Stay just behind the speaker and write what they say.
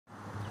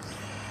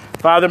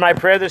Father, my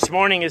prayer this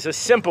morning is a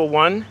simple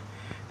one,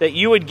 that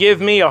you would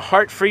give me a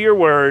heart for your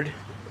word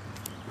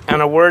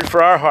and a word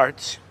for our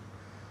hearts.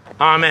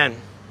 Amen.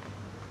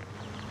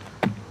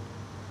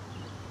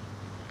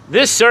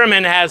 This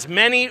sermon has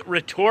many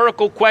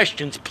rhetorical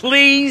questions.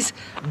 Please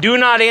do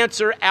not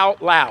answer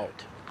out loud.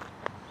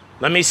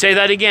 Let me say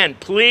that again.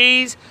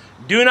 Please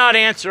do not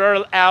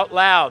answer out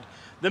loud.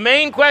 The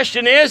main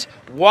question is,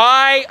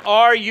 why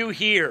are you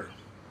here?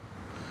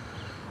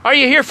 Are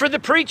you here for the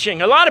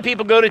preaching? A lot of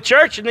people go to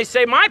church and they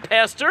say, my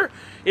pastor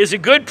is a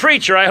good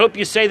preacher. I hope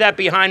you say that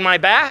behind my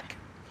back.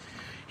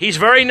 He's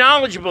very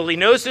knowledgeable. He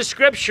knows the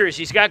scriptures.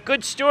 He's got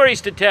good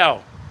stories to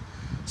tell.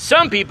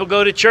 Some people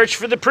go to church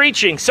for the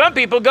preaching. Some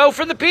people go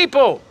for the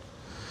people.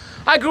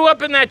 I grew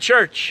up in that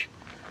church.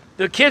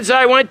 The kids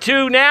I went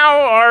to now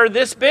are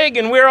this big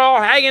and we're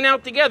all hanging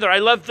out together. I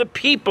love the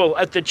people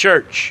at the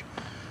church.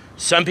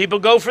 Some people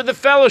go for the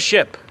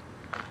fellowship.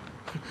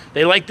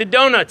 They like the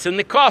donuts and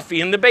the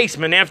coffee in the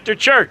basement after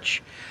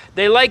church.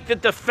 They like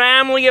that the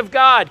family of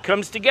God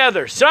comes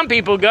together. Some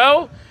people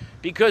go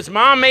because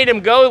mom made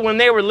them go when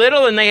they were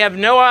little and they have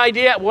no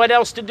idea what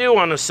else to do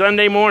on a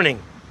Sunday morning.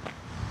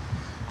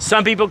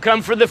 Some people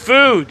come for the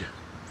food.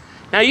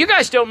 Now, you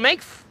guys don't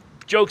make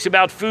jokes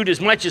about food as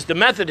much as the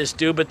Methodists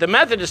do, but the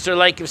Methodists are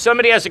like, if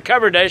somebody has a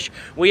cover dish,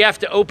 we have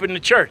to open the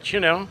church, you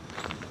know.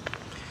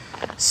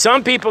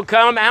 Some people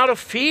come out of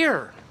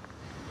fear.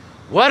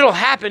 What'll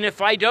happen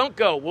if I don't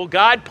go? Will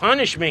God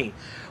punish me?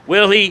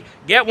 Will he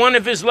get one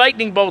of his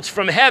lightning bolts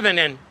from heaven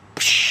and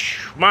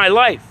my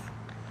life?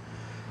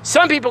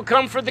 Some people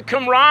come for the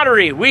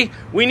camaraderie. We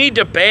need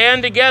to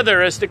band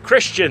together as the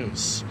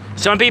Christians.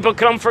 Some people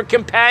come for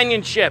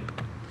companionship.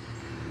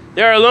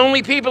 There are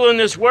lonely people in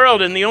this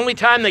world, and the only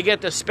time they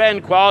get to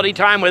spend quality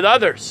time with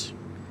others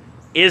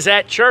is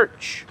at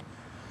church.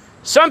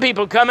 Some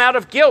people come out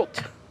of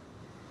guilt.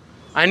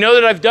 I know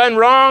that I've done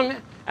wrong,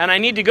 and I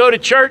need to go to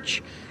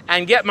church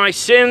and get my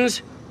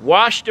sins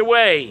washed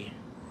away.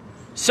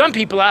 Some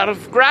people out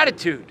of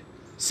gratitude.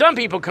 Some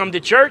people come to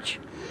church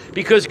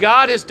because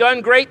God has done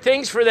great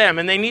things for them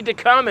and they need to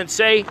come and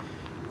say,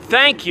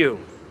 thank you.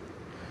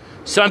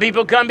 Some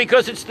people come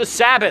because it's the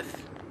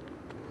Sabbath.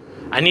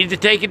 I need to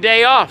take a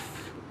day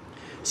off.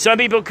 Some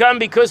people come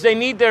because they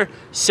need their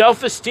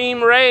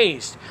self-esteem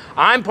raised.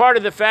 I'm part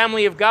of the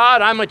family of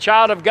God. I'm a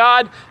child of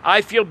God.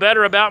 I feel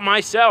better about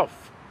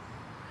myself.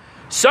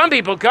 Some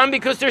people come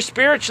because they're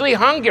spiritually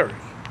hungry.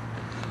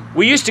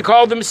 We used to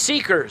call them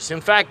seekers.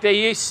 In fact,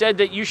 they said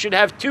that you should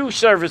have two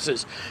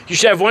services. You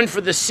should have one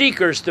for the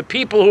seekers, the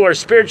people who are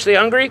spiritually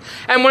hungry,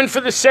 and one for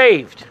the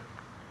saved.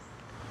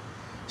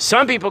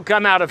 Some people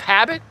come out of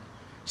habit.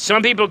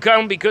 Some people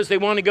come because they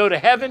want to go to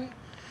heaven.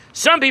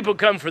 Some people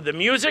come for the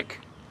music.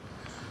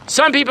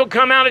 Some people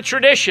come out of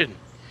tradition.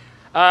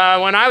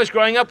 When I was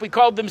growing up, we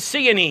called them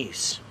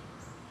Sienese.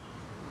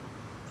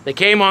 They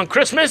came on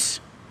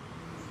Christmas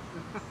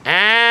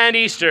and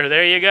Easter.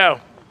 There you go.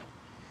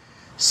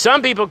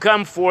 Some people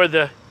come for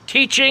the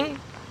teaching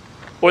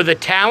or the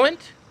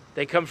talent.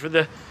 They come for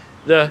the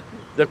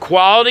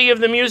quality of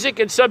the music,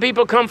 and some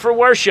people come for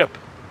worship.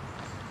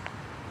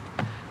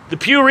 The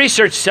Pew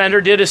Research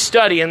Center did a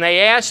study, and they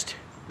asked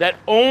that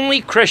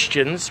only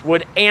Christians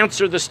would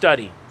answer the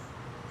study.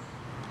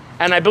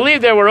 And I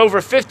believe there were over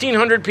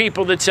 1,500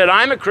 people that said,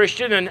 I'm a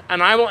Christian,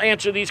 and I will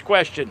answer these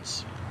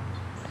questions.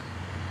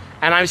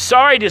 And I'm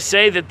sorry to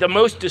say that the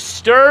most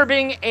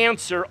disturbing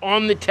answer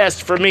on the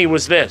test for me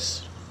was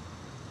this.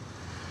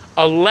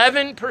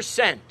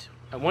 11%,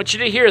 I want you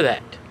to hear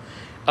that,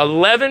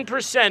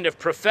 11% of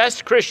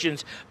professed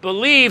Christians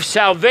believe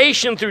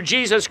salvation through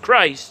Jesus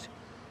Christ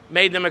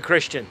made them a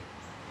Christian.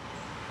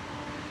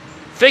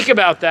 Think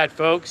about that,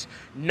 folks.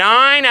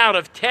 9 out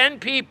of 10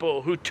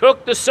 people who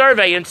took the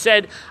survey and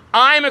said,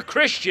 I'm a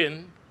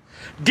Christian,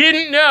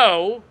 didn't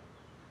know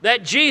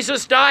that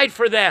Jesus died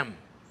for them.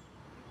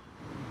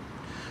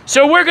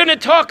 So we're going to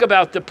talk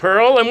about the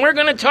pearl, and we're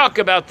going to talk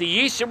about the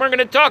yeast, and we're going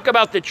to talk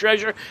about the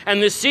treasure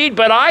and the seed.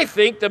 But I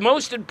think the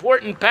most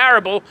important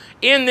parable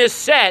in this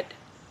set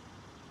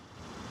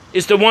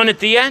is the one at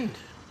the end.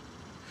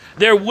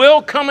 There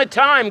will come a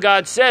time,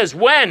 God says,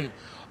 when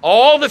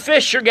all the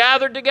fish are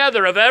gathered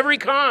together of every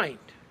kind.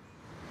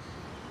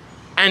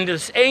 And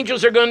the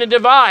angels are going to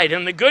divide,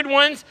 and the good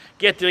ones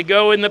get to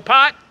go in the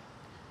pot,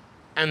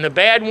 and the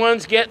bad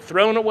ones get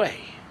thrown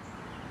away.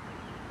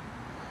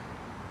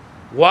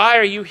 Why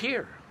are you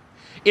here?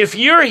 If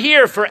you're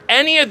here for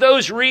any of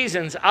those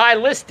reasons I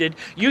listed,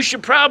 you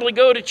should probably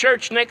go to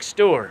church next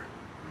door.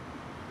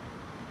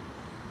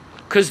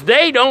 Because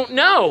they don't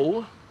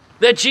know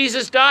that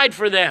Jesus died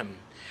for them.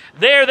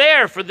 They're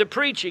there for the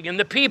preaching and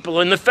the people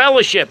and the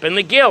fellowship and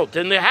the guilt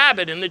and the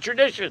habit and the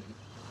tradition.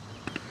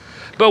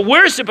 But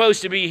we're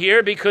supposed to be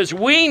here because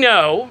we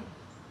know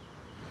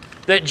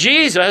that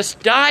Jesus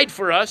died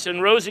for us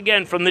and rose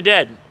again from the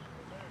dead.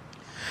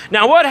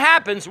 Now, what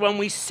happens when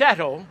we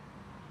settle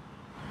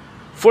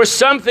for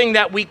something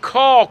that we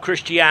call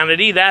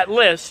Christianity, that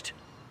list,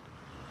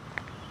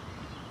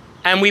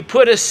 and we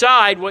put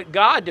aside what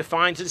God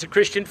defines as a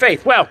Christian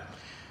faith? Well,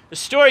 The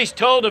story's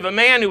told of a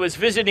man who was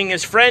visiting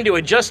his friend who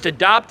had just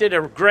adopted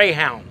a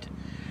greyhound.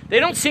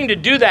 They don't seem to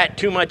do that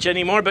too much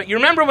anymore, but you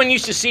remember when you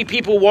used to see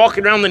people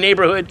walking around the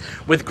neighborhood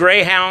with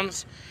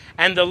greyhounds?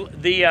 And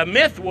the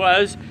myth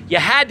was you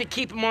had to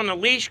keep them on a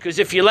leash because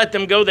if you let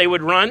them go, they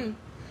would run,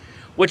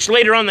 which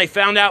later on they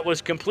found out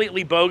was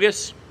completely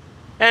bogus.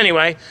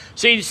 Anyway,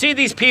 so you see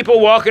these people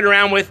walking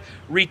around with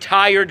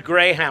retired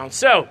greyhounds.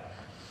 So,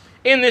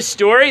 in this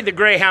story, the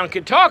greyhound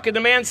could talk, and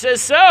the man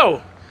says,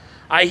 "So,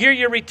 I hear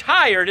you're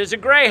retired as a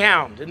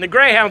greyhound." And the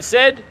greyhound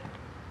said,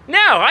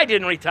 "No, I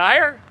didn't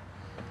retire."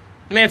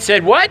 The man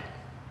said, "What?"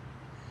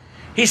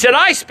 He said,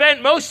 "I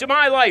spent most of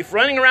my life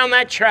running around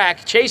that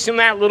track, chasing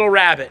that little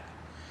rabbit.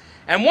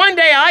 And one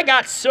day I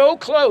got so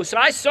close,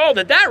 I saw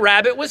that that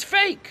rabbit was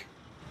fake.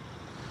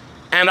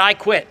 And I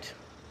quit."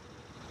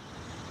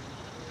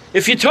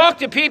 If you talk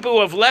to people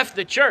who have left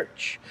the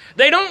church,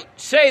 they don't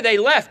say they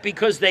left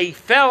because they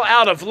fell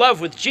out of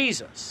love with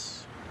Jesus.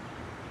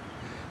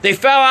 They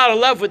fell out of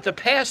love with the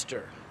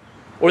pastor,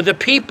 or the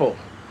people,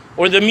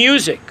 or the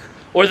music,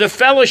 or the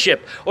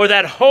fellowship, or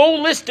that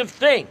whole list of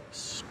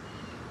things.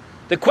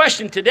 The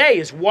question today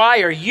is,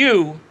 why are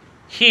you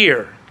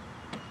here?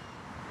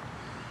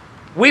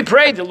 We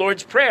prayed the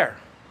Lord's Prayer,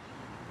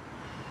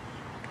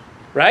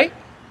 right?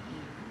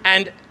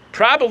 And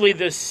probably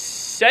the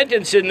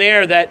sentence in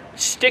there that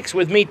sticks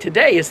with me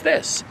today is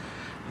this: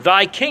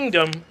 "Thy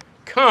kingdom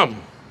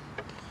come."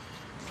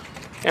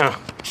 Now,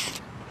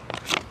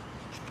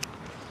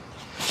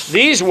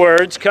 these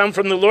words come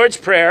from the Lord's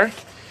Prayer.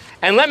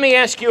 And let me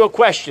ask you a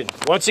question.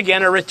 Once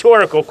again, a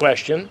rhetorical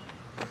question.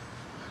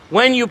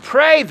 When you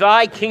pray,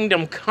 "Thy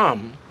kingdom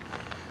come,"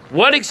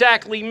 what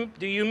exactly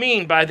do you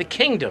mean by the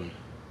kingdom?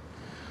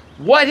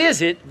 What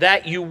is it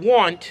that you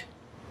want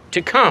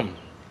to come?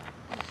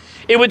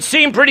 It would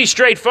seem pretty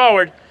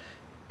straightforward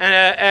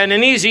and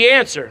an easy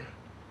answer.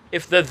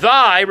 If the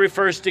 "thy"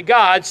 refers to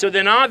God, so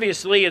then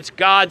obviously it's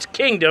God's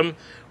kingdom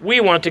we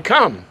want to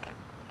come.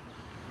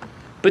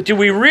 But do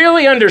we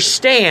really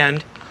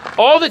understand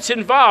all that's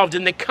involved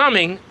in the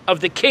coming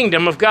of the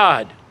kingdom of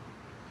God?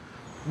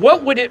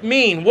 What would it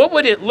mean? What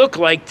would it look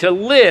like to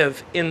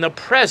live in the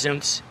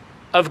presence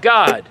of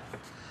God?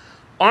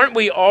 Aren't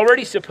we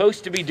already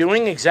supposed to be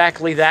doing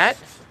exactly that?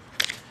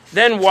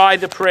 Then why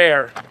the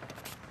prayer?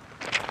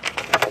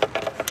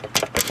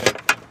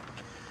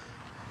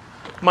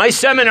 My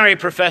seminary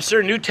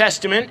professor, New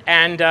Testament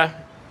and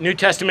New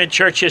Testament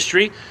church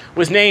history,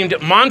 was named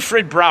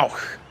Manfred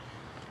Brauch.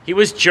 He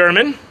was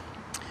German,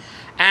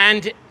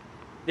 and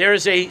there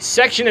is a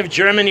section of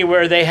Germany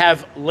where they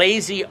have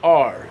lazy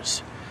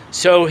R's.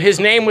 So his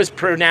name was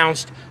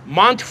pronounced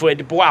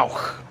Manfred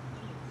Brauch.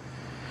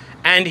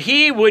 And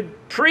he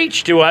would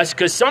preach to us,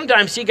 because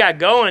sometimes he got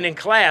going in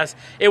class,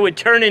 it would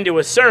turn into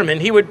a sermon.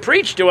 He would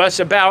preach to us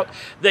about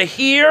the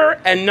here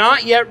and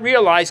not yet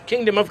realized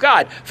kingdom of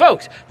God.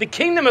 Folks, the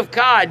kingdom of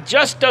God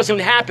just doesn't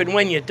happen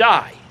when you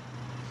die.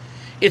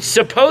 It's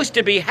supposed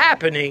to be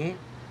happening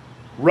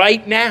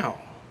right now.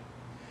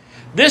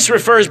 This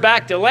refers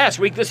back to last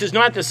week. This is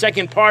not the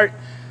second part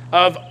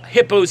of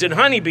hippos and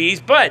honeybees,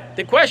 but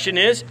the question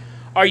is,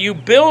 are you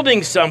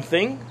building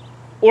something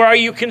or are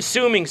you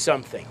consuming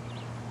something?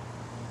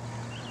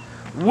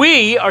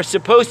 We are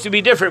supposed to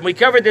be different. We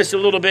covered this a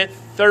little bit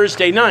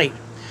Thursday night.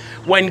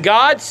 When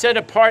God set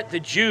apart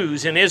the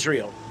Jews in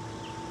Israel,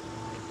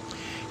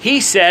 he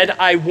said,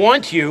 "I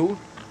want you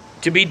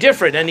to be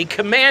different," and he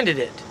commanded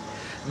it.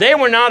 They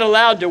were not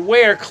allowed to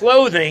wear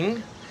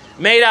clothing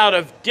made out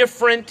of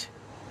different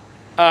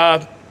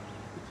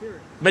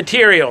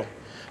material.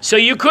 So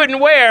you couldn't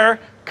wear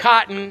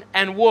cotton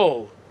and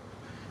wool.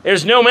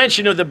 There's no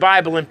mention of the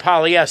Bible in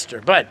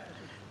polyester, but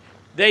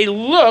they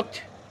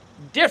looked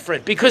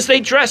different because they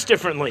dressed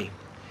differently.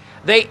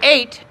 They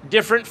ate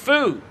different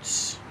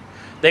foods.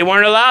 They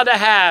weren't allowed to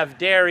have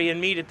dairy and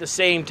meat at the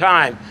same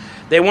time.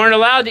 They weren't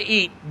allowed to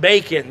eat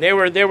bacon.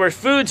 There were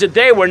foods that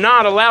they were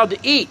not allowed to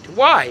eat.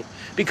 Why?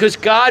 Because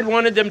God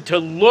wanted them to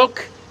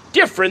look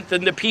different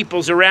than the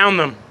peoples around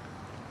them.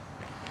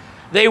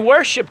 They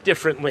worship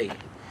differently.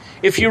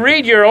 If you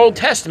read your Old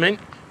Testament,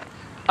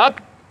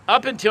 up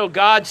until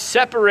God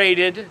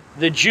separated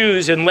the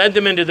Jews and led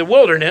them into the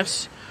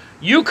wilderness,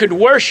 you could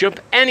worship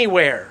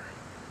anywhere.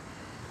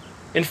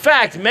 In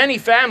fact, many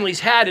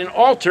families had an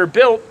altar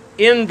built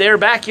in their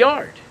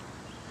backyard,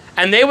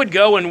 and they would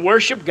go and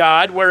worship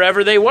God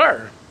wherever they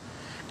were.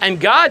 And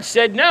God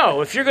said,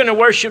 "No, if you're going to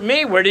worship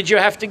me, where did you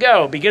have to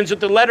go?" It begins with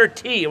the letter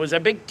T. It was a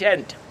big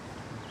tent.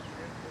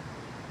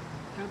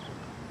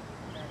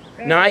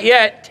 Not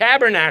yet.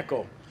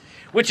 Tabernacle.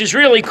 Which is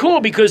really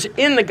cool because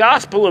in the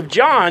Gospel of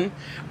John,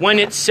 when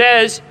it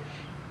says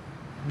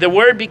the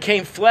Word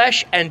became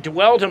flesh and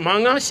dwelt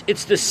among us,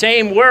 it's the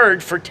same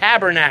word for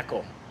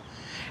tabernacle.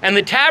 And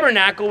the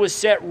tabernacle was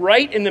set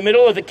right in the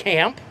middle of the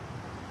camp.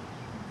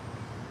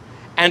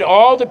 And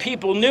all the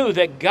people knew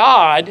that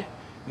God,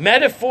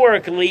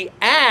 metaphorically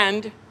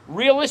and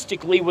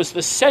realistically, was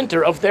the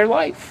center of their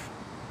life.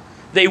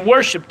 They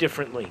worshiped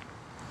differently.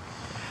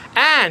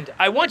 And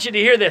I want you to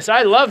hear this.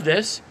 I love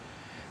this.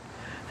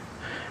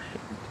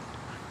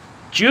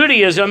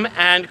 Judaism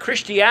and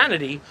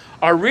Christianity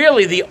are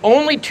really the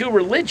only two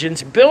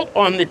religions built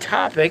on the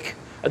topic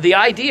of the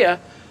idea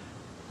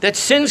that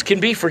sins can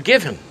be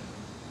forgiven.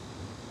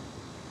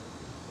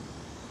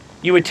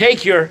 You would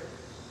take your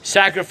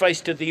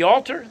sacrifice to the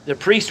altar, the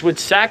priest would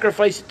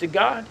sacrifice it to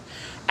God,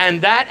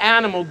 and that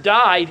animal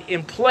died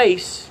in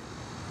place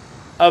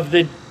of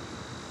the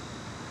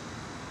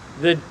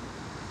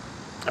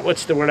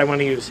what's the word I want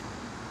to use?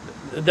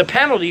 The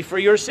penalty for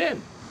your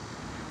sin.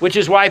 Which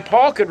is why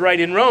Paul could write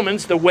in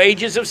Romans, the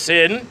wages of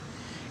sin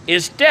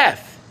is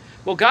death.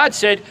 Well, God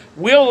said,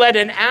 we'll let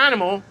an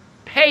animal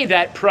pay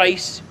that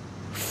price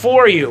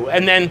for you.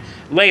 And then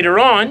later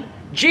on,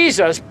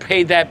 Jesus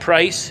paid that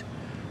price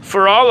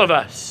for all of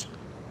us.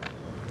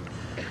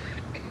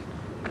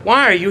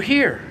 Why are you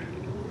here?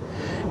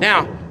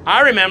 Now,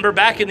 I remember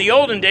back in the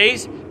olden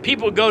days,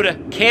 people would go to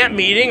camp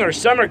meeting or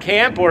summer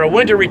camp or a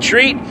winter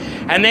retreat,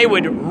 and they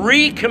would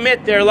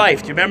recommit their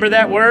life. Do you remember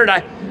that word?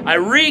 I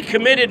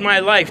recommitted my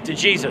life to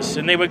Jesus.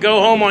 And they would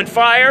go home on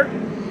fire,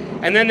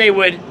 and then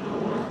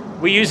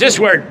we use this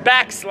word,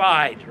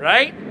 backslide,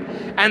 right?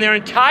 And their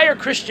entire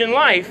Christian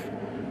life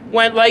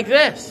went like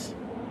this.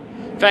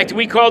 In fact,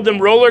 we called them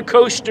roller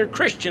coaster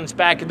Christians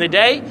back in the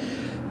day.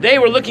 They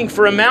were looking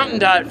for a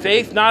mountaintop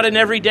faith, not an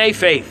everyday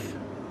faith.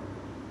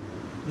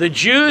 The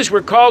Jews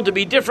were called to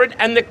be different,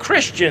 and the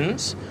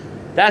Christians,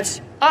 that's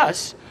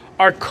us,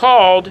 are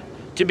called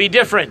to be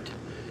different,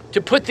 to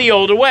put the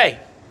old away.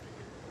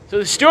 So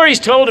the story is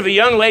told of a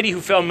young lady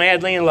who fell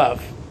madly in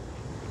love,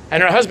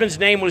 and her husband's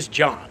name was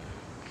John.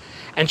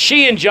 And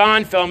she and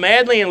John fell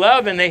madly in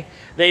love, and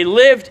they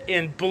lived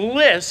in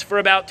bliss for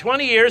about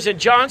 20 years, and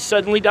John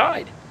suddenly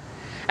died.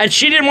 And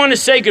she didn't want to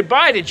say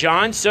goodbye to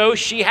John, so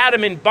she had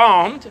him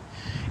embalmed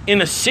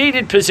in a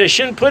seated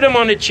position, put him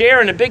on a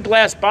chair in a big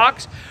glass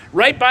box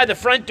right by the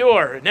front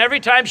door. And every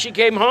time she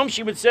came home,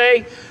 she would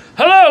say,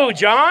 "Hello,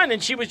 John,"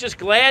 and she was just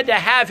glad to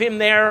have him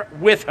there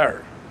with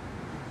her.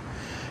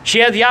 She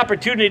had the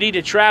opportunity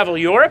to travel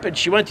Europe, and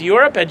she went to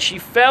Europe, and she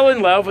fell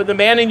in love with a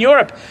man in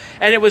Europe.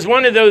 And it was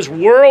one of those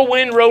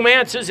whirlwind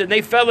romances, and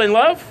they fell in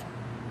love,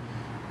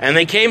 and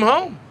they came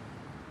home.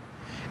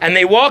 And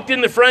they walked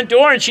in the front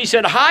door, and she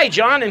said, "Hi,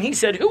 John," and he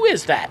said, "Who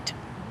is that?"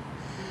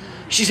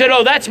 She said,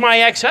 "Oh, that's my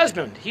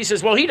ex-husband." He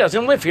says, "Well, he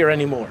doesn't live here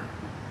anymore."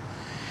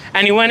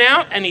 And he went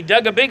out, and he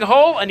dug a big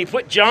hole, and he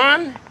put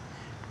John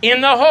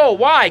in the hole.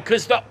 Why?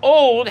 Because the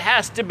old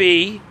has to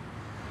be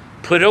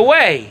put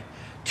away.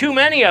 Too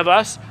many of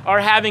us are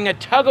having a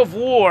tug of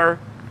war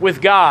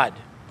with God.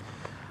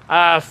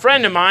 A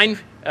friend of mine,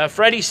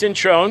 Freddie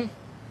Cintrone,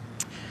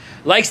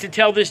 likes to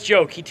tell this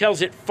joke. He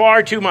tells it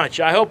far too much.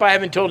 I hope I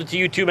haven't told it to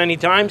you too many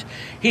times.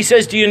 He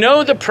says, do you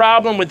know the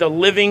problem with the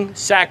living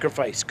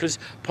sacrifice? Because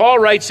Paul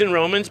writes in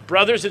Romans,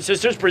 brothers and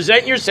sisters,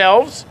 present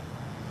yourselves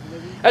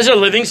as a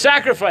living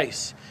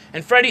sacrifice.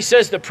 And Freddie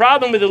says the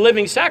problem with the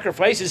living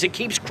sacrifice is it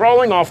keeps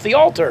crawling off the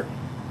altar.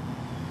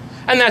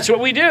 And that's what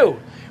we do.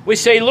 We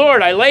say,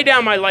 Lord, I lay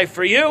down my life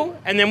for you,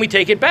 and then we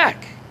take it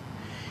back.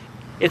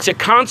 It's a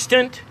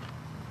constant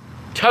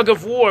tug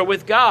of war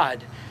with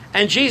God.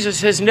 And Jesus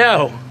says,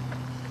 no,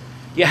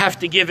 you have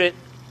to give it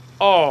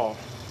all.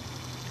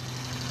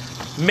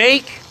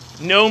 Make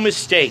no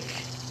mistake.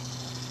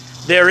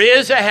 There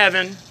is a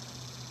heaven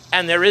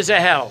and there is a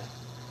hell.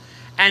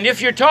 And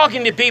if you're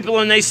talking to people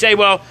and they say,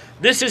 well,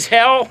 this is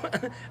hell,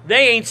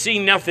 they ain't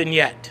seen nothing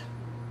yet.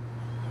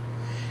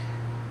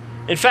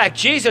 In fact,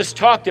 Jesus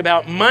talked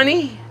about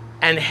money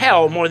and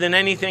hell more than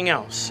anything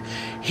else.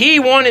 He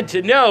wanted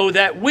to know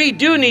that we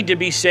do need to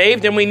be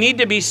saved, and we need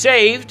to be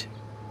saved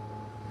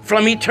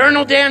from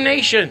eternal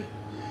damnation.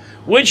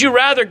 Would you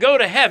rather go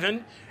to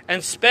heaven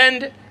and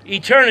spend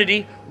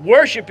eternity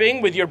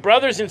worshiping with your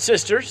brothers and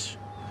sisters,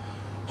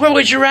 or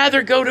would you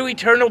rather go to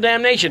eternal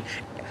damnation?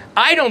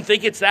 I don't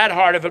think it's that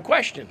hard of a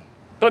question.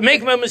 But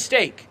make no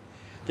mistake,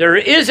 there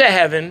is a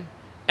heaven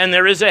and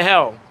there is a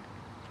hell.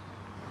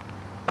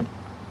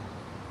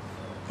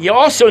 You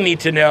also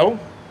need to know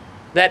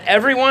that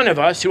every one of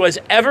us who has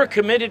ever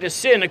committed a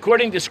sin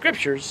according to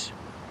scriptures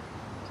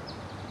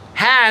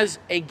has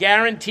a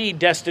guaranteed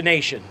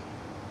destination,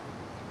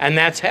 and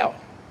that's hell.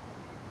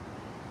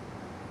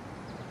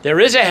 There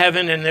is a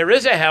heaven and there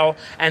is a hell,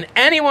 and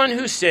anyone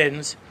who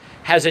sins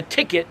has a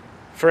ticket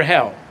for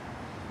hell.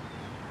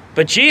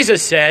 But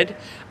Jesus said,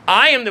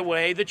 I am the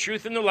way, the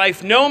truth, and the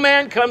life. No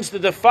man comes to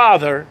the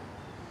Father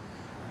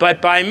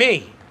but by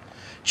me.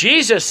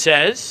 Jesus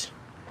says,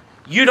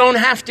 you don't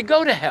have to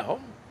go to hell.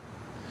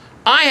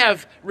 I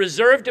have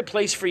reserved a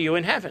place for you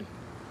in heaven.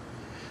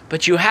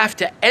 But you have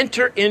to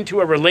enter into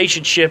a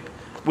relationship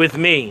with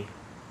me.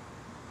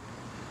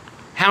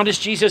 How does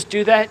Jesus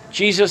do that?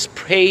 Jesus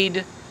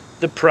paid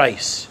the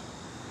price.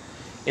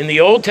 In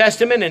the Old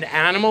Testament, an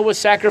animal was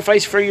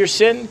sacrificed for your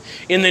sin.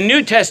 In the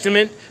New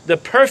Testament, the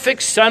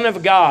perfect Son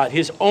of God,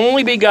 his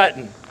only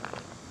begotten,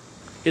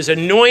 his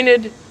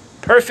anointed,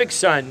 perfect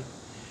Son,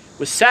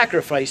 was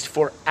sacrificed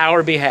for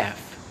our behalf,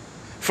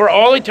 for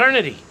all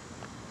eternity.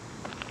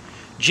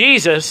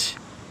 Jesus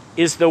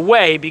is the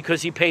way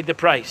because he paid the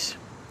price.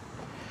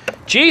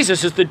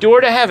 Jesus is the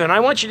door to heaven. I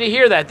want you to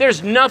hear that.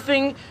 There's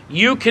nothing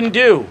you can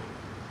do.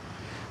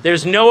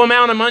 There's no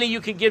amount of money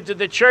you can give to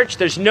the church.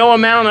 There's no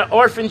amount of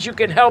orphans you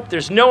can help.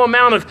 There's no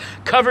amount of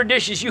covered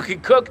dishes you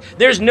can cook.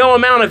 There's no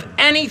amount of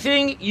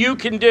anything you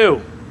can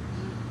do.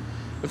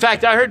 In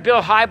fact, I heard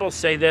Bill Hybels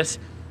say this,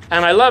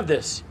 and I love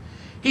this.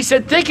 He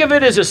said, think of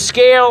it as a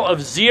scale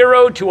of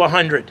 0 to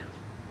 100.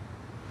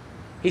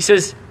 He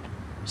says,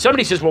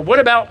 somebody says, well, what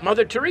about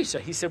Mother Teresa?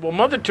 He said, well,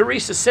 Mother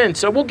Teresa sinned,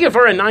 so we'll give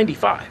her a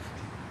 95.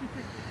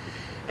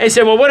 And he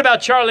said, well, what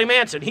about Charlie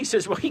Manson? He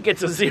says, well, he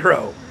gets a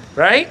 0,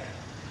 right?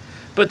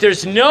 But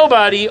there's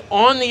nobody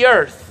on the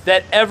earth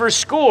that ever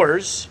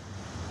scores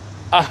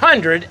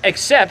 100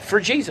 except for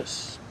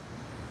Jesus.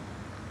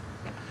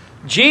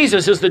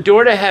 Jesus is the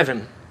door to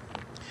heaven.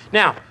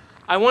 Now,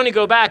 I want to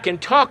go back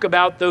and talk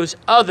about those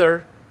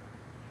other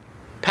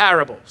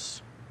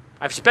parables.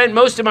 I've spent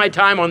most of my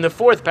time on the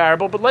fourth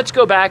parable, but let's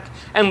go back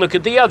and look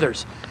at the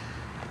others.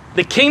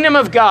 The kingdom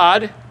of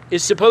God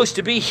is supposed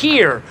to be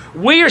here.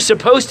 We are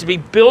supposed to be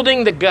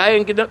building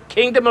the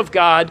kingdom of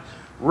God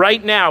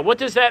right now. What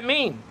does that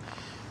mean?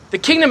 The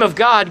kingdom of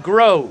God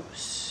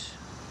grows.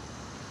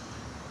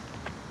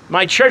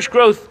 My church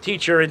growth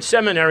teacher in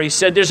seminary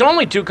said there's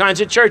only two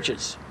kinds of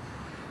churches: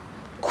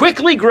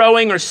 quickly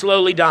growing or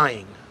slowly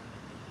dying.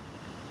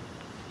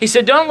 He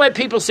said, don't let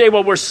people say,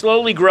 well, we're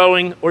slowly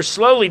growing or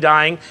slowly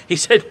dying. He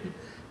said,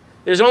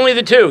 there's only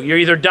the two. You're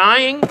either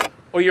dying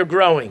or you're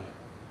growing.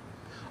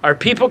 Are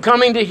people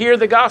coming to hear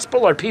the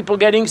gospel? Are people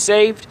getting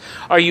saved?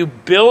 Are you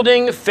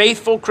building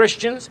faithful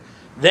Christians?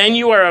 Then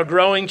you are a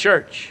growing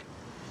church.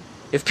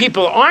 If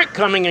people aren't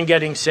coming and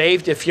getting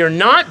saved, if you're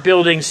not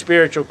building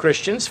spiritual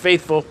Christians,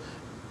 faithful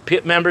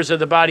members of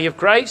the body of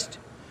Christ,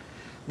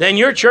 then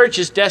your church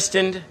is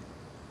destined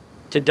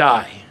to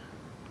die.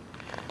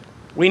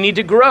 We need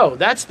to grow.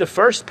 That's the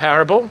first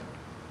parable,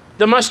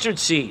 the mustard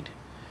seed.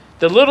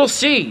 The little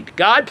seed,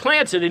 God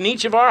plants it in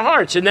each of our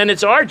hearts, and then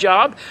it's our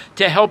job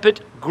to help it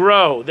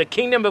grow. The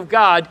kingdom of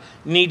God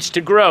needs to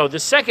grow. The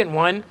second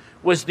one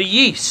was the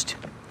yeast.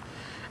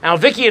 Now,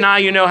 Vicki and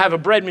I, have a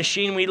bread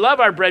machine. We love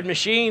our bread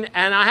machine,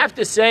 and I have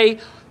to say,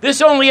 this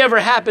only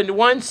ever happened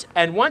once,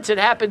 and once it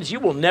happens,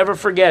 you will never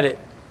forget it.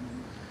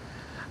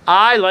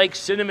 I like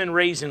cinnamon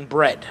raisin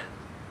bread.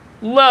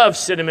 Love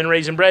cinnamon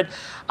raisin bread.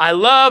 I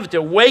love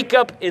to wake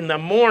up in the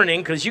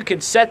morning, because you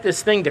can set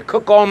this thing to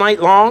cook all night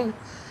long,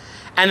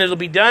 and it'll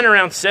be done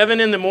around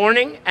 7 in the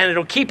morning, and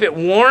it'll keep it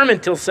warm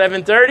until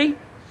 7:30,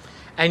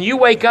 and you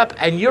wake up,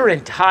 and your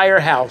entire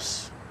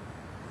house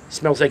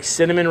smells like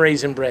cinnamon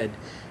raisin bread.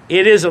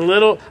 It is a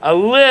little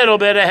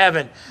bit of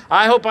heaven.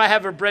 I hope I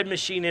have a bread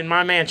machine in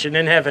my mansion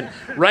in heaven,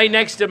 right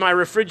next to my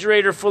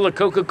refrigerator full of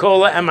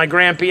Coca-Cola and my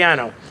grand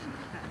piano.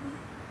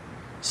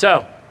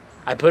 So,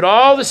 I put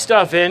all the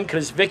stuff in,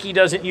 because Vicki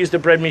doesn't use the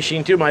bread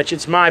machine too much.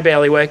 It's my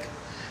bailiwick.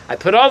 I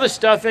put all the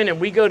stuff in,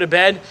 and we go to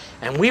bed,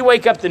 and we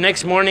wake up the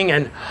next morning,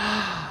 and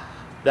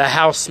the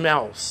house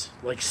smells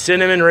like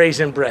cinnamon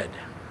raisin bread.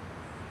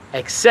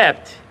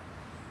 Except,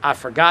 I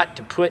forgot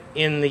to put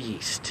in the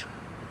yeast.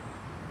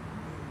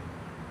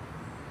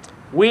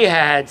 We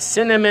had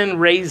cinnamon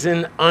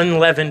raisin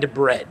unleavened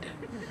bread.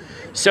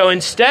 So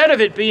instead of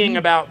it being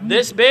about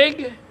this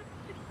big,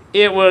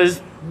 it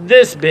was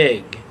this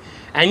big.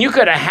 And you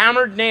could have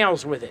hammered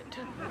nails with it.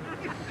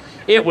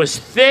 It was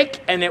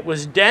thick and it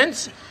was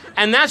dense.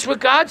 And that's what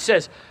God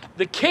says.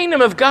 The kingdom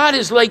of God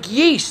is like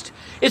yeast.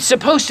 It's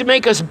supposed to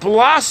make us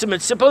blossom.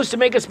 It's supposed to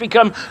make us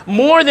become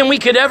more than we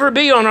could ever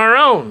be on our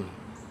own.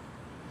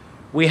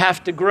 We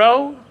have to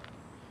grow.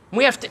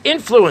 We have to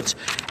influence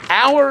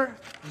our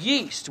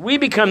yeast. We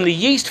become the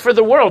yeast for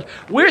the world.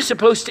 We're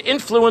supposed to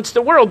influence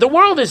the world. The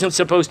world isn't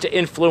supposed to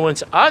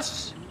influence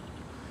us.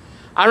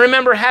 I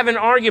remember having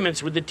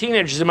arguments with the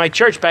teenagers in my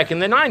church back in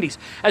the 90s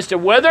as to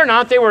whether or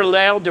not they were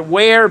allowed to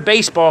wear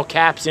baseball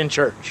caps in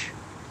church.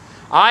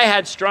 I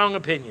had strong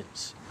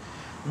opinions.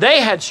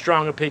 They had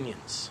strong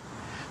opinions.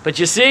 But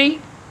you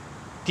see,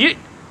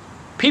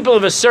 people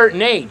of a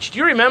certain age, do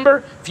you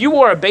remember if you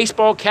wore a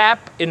baseball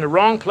cap in the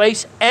wrong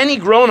place, any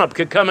grown-up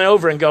could come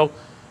over and go,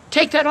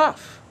 take that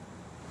off.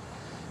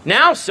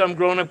 Now some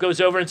grown-up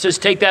goes over and says,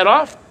 take that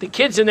off. The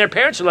kids and their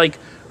parents are like,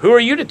 who are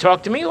you to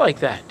talk to me like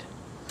that?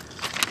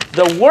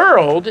 The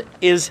world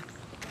is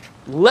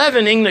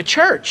leavening the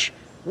church.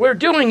 We're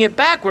doing it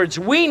backwards.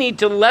 We need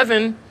to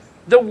leaven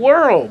the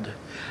world.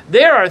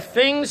 There are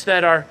things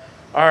that are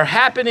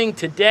happening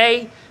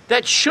today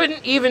that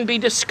shouldn't even be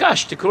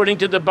discussed according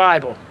to the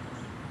Bible.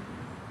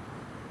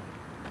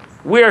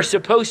 We are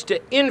supposed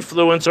to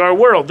influence our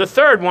world. The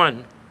third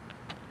one,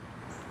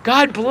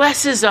 God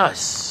blesses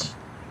us.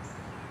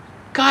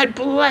 God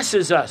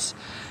blesses us.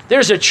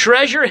 There's a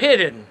treasure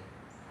hidden.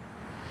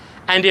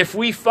 And if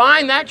we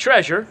find that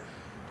treasure,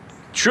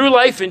 true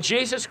life in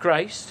Jesus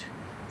Christ,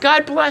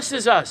 God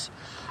blesses us.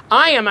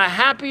 I am a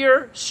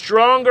happier,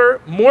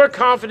 stronger, more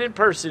confident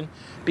person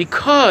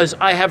because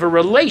I have a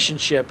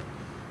relationship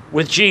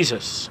with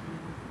Jesus.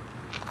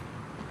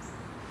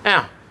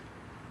 Now,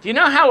 do you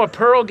know how a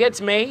pearl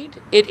gets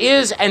made? It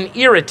is an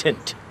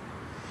irritant.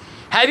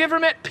 Have you ever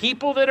met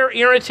people that are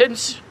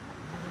irritants?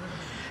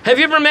 Have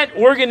you ever met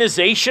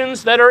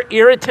organizations that are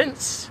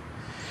irritants?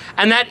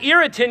 And that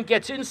irritant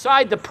gets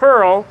inside the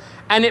pearl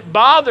and it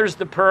bothers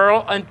the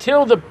pearl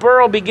until the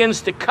pearl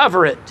begins to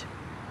cover it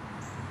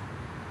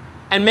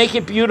and make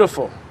it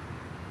beautiful.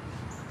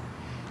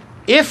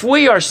 If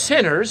we are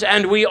sinners,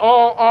 and we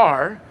all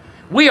are,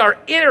 we are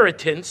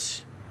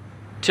irritants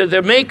to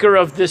the maker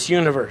of this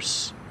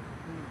universe.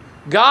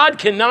 God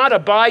cannot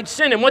abide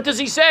sin. And what does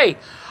he say?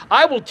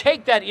 I will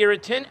take that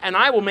irritant and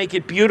I will make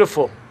it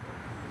beautiful.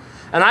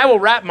 And I will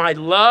wrap my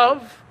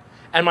love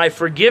and my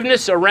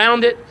forgiveness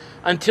around it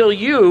until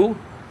you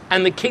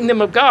and the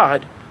kingdom of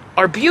God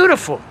are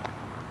beautiful.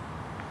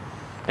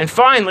 And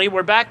finally,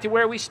 we're back to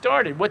where we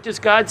started. What does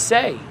God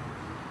say?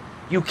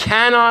 You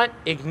cannot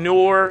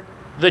ignore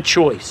the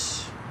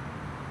choice.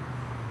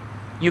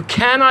 You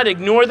cannot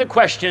ignore the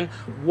question,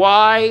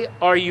 why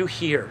are you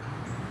here?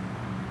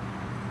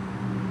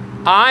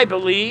 I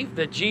believe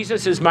that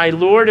Jesus is my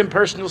Lord and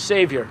personal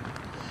Savior.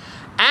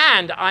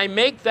 And I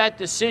make that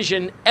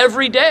decision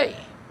every day.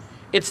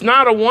 It's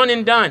not a one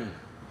and done.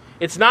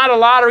 It's not a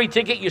lottery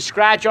ticket you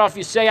scratch off,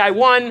 you say, I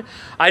won.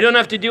 I don't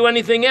have to do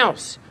anything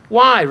else.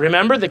 Why?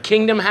 Remember, the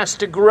kingdom has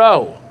to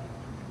grow.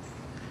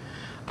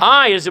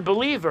 I, as a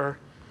believer,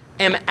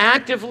 am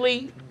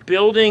actively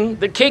building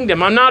the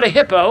kingdom. I'm not a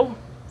hippo.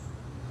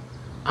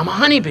 I'm a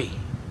honeybee.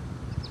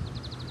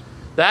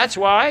 That's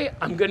why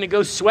I'm going to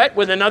go sweat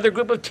with another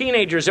group of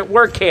teenagers at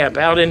work camp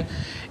out in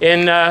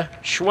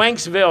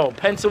Schwenksville,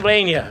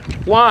 Pennsylvania.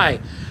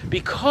 Why?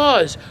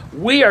 Because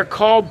we are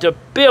called to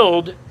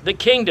build the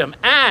kingdom.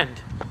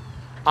 And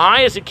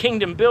I, as a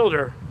kingdom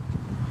builder,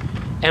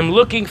 am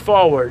looking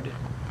forward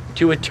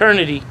to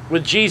eternity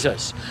with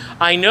Jesus.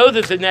 I know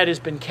that the net has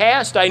been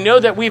cast. I know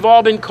that we've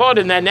all been caught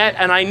in that net.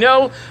 And I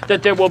know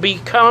that there will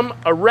become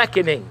a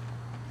reckoning.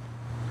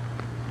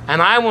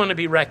 And I want to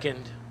be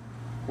reckoned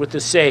with the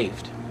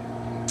saved.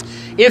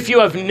 If you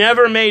have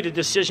never made a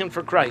decision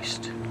for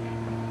Christ,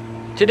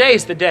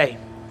 today's the day.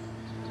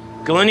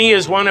 Glennie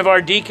is one of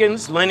our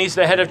deacons. Lenny's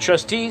the head of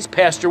trustees.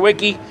 Pastor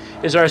Wiki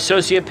is our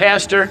associate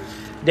pastor.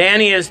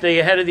 Danny is the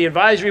head of the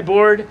advisory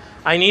board.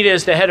 Anita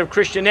is the head of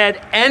Christian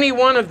Ed. Any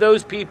one of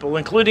those people,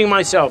 including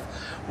myself,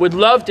 would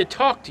love to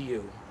talk to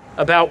you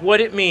about what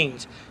it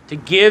means to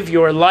give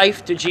your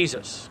life to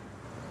Jesus.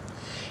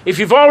 If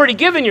you've already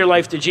given your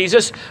life to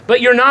Jesus,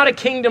 but you're not a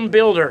kingdom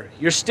builder,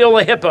 you're still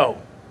a hippo,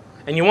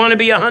 and you want to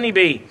be a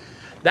honeybee,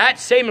 that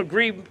same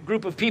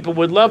group of people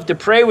would love to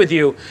pray with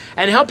you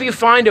and help you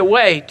find a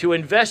way to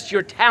invest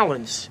your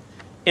talents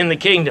in the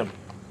kingdom.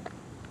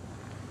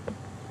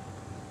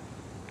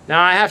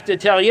 Now, I have to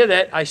tell you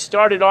that I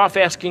started off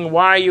asking,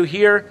 why are you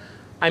here?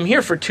 I'm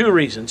here for two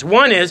reasons.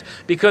 One is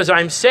because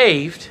I'm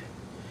saved,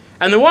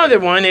 and the other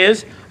one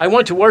is I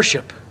want to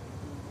worship.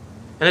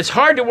 And it's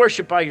hard to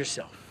worship by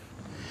yourself.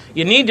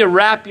 You need to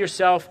wrap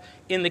yourself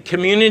in the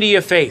community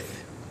of faith.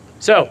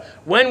 So,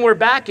 when we're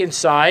back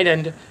inside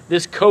and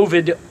this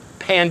COVID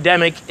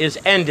pandemic is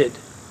ended,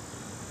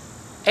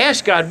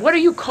 ask God, what are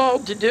you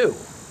called to do?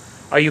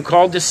 Are you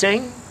called to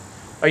sing?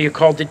 Are you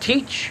called to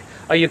teach?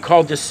 Are you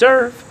called to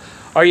serve?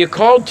 Are you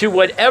called to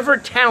whatever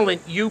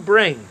talent you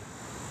bring?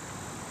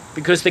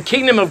 Because the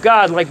kingdom of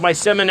God, like my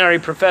seminary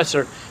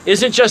professor,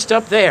 isn't just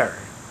up there.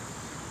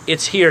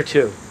 It's here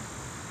too.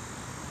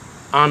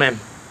 Amen.